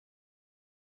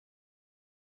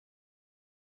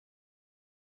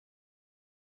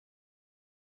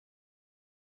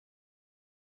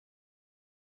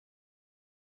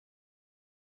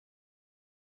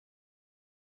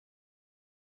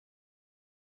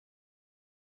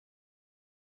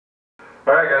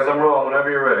Alright guys, I'm rolling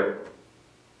whenever you're ready.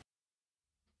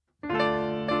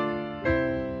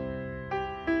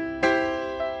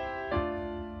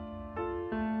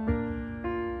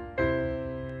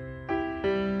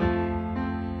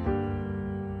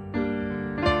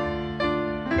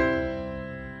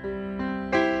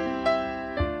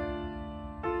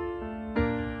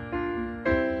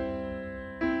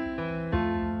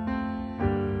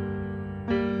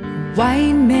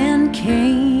 White man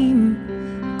came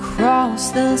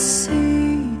across the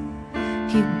sea.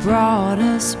 He brought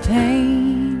us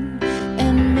pain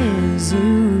and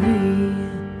misery.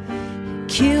 He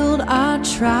killed our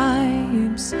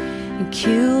tribes and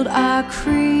killed our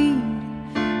creed.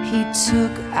 He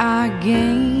took our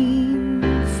gain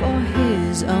for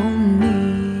his own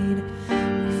need.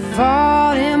 We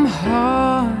fought him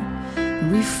hard,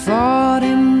 we fought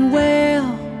him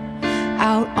well.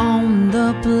 Out on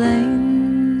the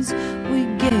plains we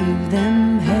gave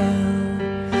them hell,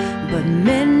 but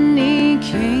many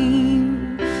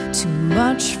came, too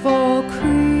much for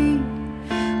creed.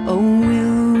 Oh,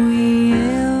 will we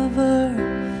ever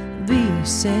be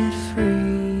set free?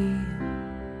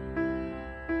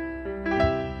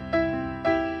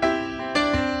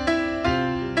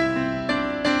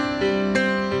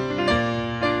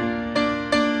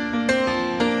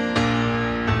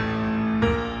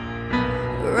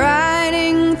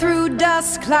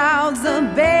 Dust clouds, the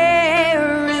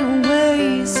barren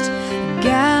waste,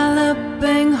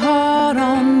 galloping hard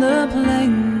on the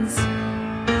plains,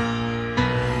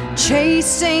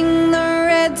 chasing the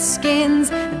redskins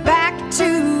back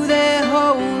to their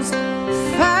holes,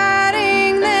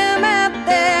 fighting them at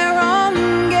their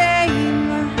own game.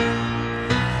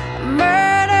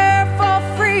 Murder for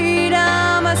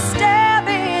freedom, a stab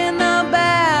in the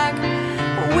back,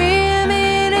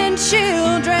 women and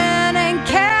children and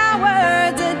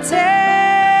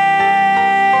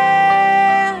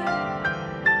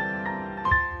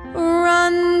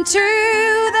run to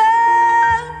the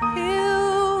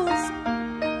hills,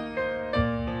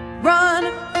 run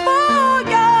for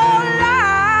your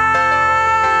lives,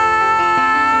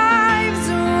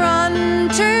 run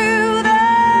to the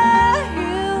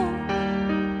hill,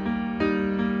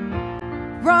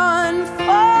 run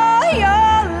for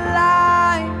your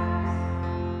lives.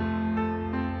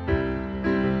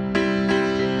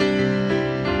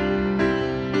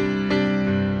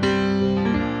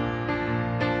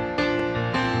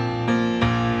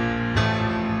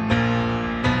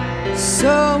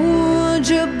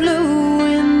 Soldier blue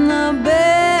in the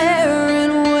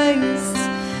barren wastes,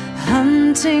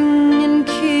 hunting